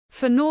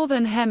For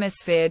northern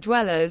hemisphere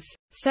dwellers,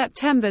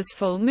 September's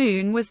full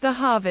moon was the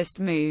harvest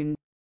moon.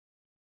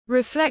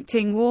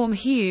 Reflecting warm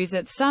hues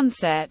at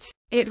sunset,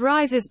 it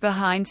rises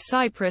behind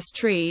cypress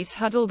trees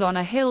huddled on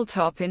a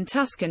hilltop in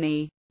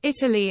Tuscany,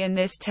 Italy in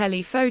this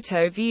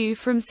telephoto view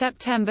from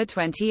September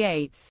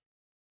 28.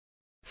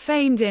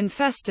 Famed in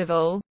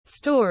festival,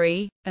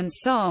 story, and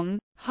song,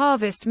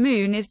 harvest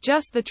moon is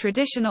just the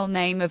traditional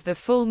name of the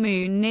full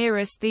moon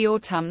nearest the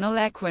autumnal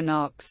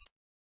equinox.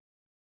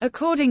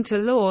 According to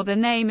law, the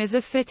name is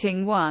a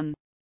fitting one.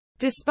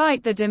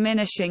 Despite the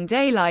diminishing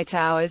daylight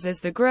hours as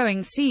the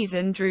growing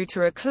season drew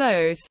to a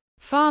close,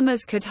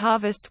 farmers could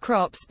harvest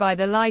crops by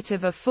the light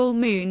of a full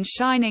moon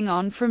shining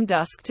on from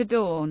dusk to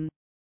dawn.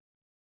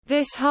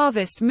 This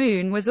harvest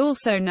moon was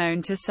also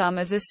known to some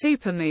as a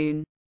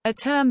supermoon, a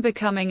term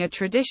becoming a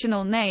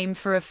traditional name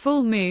for a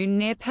full moon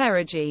near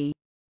perigee.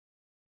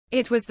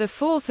 It was the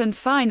fourth and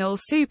final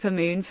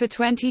supermoon for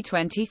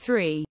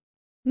 2023.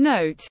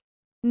 Note: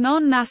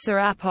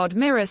 non-NASA APOD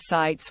mirror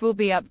sites will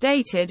be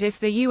updated if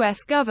the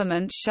U.S.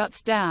 government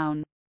shuts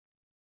down.